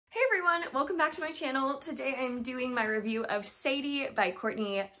everyone, welcome back to my channel. Today I'm doing my review of Sadie by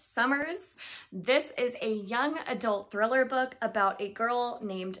Courtney Summers. This is a young adult thriller book about a girl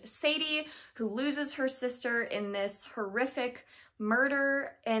named Sadie who loses her sister in this horrific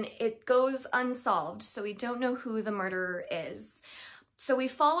murder, and it goes unsolved, so we don't know who the murderer is. So we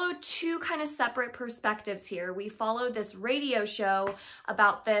follow two kind of separate perspectives here. We follow this radio show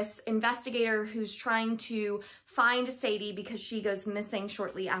about this investigator who's trying to find Sadie because she goes missing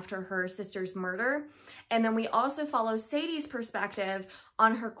shortly after her sister's murder. And then we also follow Sadie's perspective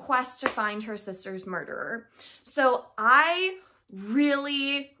on her quest to find her sister's murderer. So I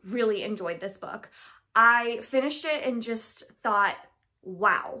really enjoyed this book. I finished it and just thought,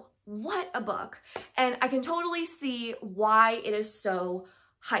 wow, what a book. And I can totally see why it is so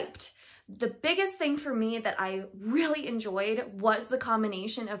hyped. The biggest thing for me that I really enjoyed was the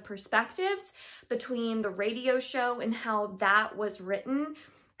combination of perspectives between the radio show and how that was written,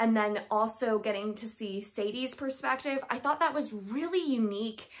 and then also getting to see Sadie's perspective. I thought that was really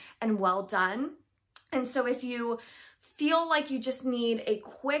unique and well done. And so if you feel like you just need a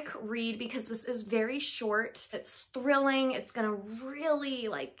quick read, because this is very short, it's thrilling, it's gonna really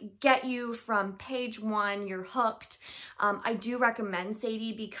like get you from page one, you're hooked. I do recommend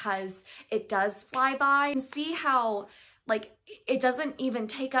Sadie because it does fly by. And see how like it doesn't even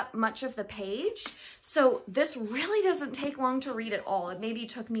take up much of the page. So this really doesn't take long to read at all. It maybe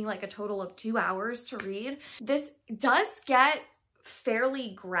took me like a total of 2 hours to read. This does get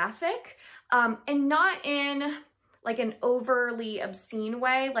fairly graphic, and not in like an overly obscene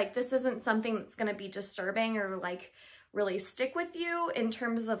way. Like this isn't something that's gonna be disturbing or like really stick with you in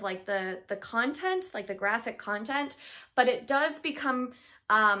terms of like the content, like the graphic content, but it does become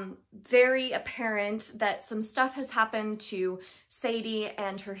very apparent that some stuff has happened to Sadie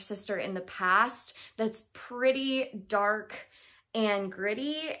and her sister in the past that's pretty dark and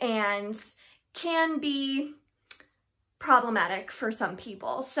gritty and can be problematic for some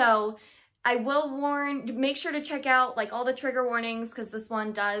people. So I will warn, make sure to check out like all the trigger warnings, because this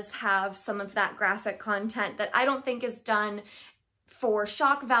one does have some of that graphic content that I don't think is done for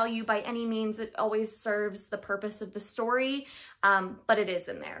shock value by any means. It always serves the purpose of the story, but it is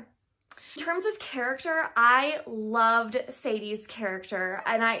in there. In terms of character, I loved Sadie's character,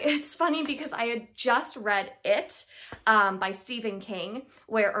 and it's funny because I had just read It by Stephen King,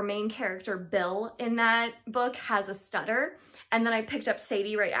 where our main character Bill in that book has a stutter, and then I picked up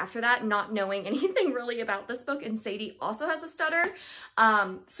Sadie right after that, not knowing anything really about this book, and Sadie also has a stutter,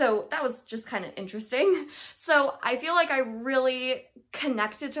 so that was just kind of interesting. So I feel like I really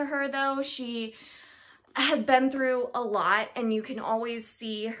connected to her though. She had been through a lot, and you can always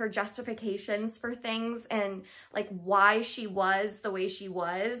see her justifications for things and like why she was the way she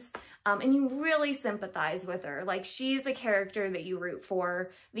was, and you really sympathize with her. Like she's a character that you root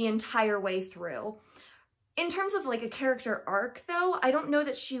for the entire way through. In terms of like a character arc though, I don't know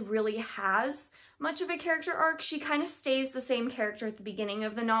that she really has much of a character arc. She kind of stays the same character at the beginning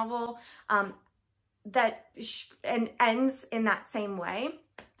of the novel, and ends in that same way.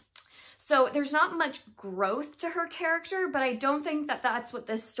 So there's not much growth to her character, but I don't think that that's what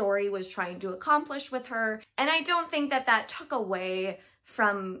this story was trying to accomplish with her. And I don't think that that took away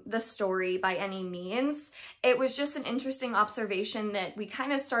from the story by any means. It was just an interesting observation that we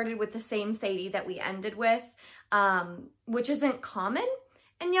kind of started with the same Sadie that we ended with, which isn't common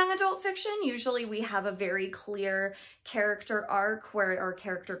in young adult fiction. Usually we have a very clear character arc where our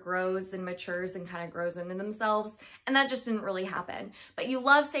character grows and matures and kind of grows into themselves, and that just didn't really happen. But you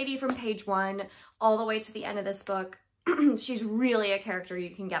love Sadie from page one all the way to the end of this book. She's really a character you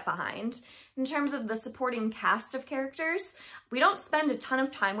can get behind. In terms of the supporting cast of characters, we don't spend a ton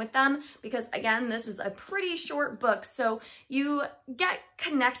of time with them because, again, this is a pretty short book, so you get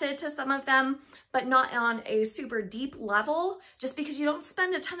connected to some of them, but not on a super deep level, just because you don't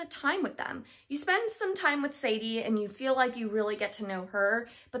spend a ton of time with them. You spend some time with Sadie and you feel like you really get to know her,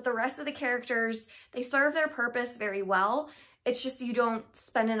 but the rest of the characters, they serve their purpose very well. It's just you don't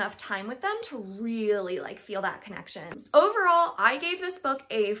spend enough time with them to really like feel that connection. Overall, I gave this book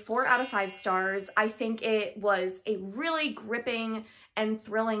a 4 out of 5 stars. I think it was a really gripping and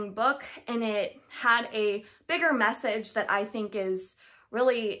thrilling book, and it had a bigger message that I think is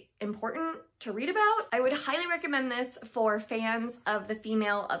really important to read about. I would highly recommend this for fans of the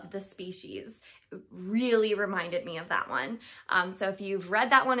female of the species. It really reminded me of that one. So if you've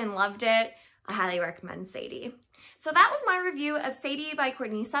read that one and loved it, I highly recommend Sadie. So that was my review of Sadie by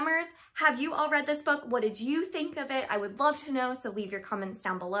Courtney Summers. Have you all read this book? What did you think of it? I would love to know, so leave your comments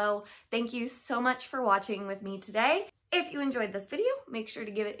down below. Thank you so much for watching with me today. If you enjoyed this video, make sure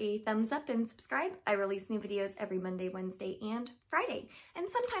to give it a thumbs up and subscribe. I release new videos every Monday, Wednesday, and Friday. And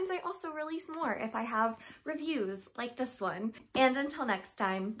sometimes I also release more if I have reviews like this one. And until next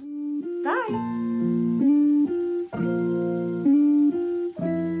time, bye!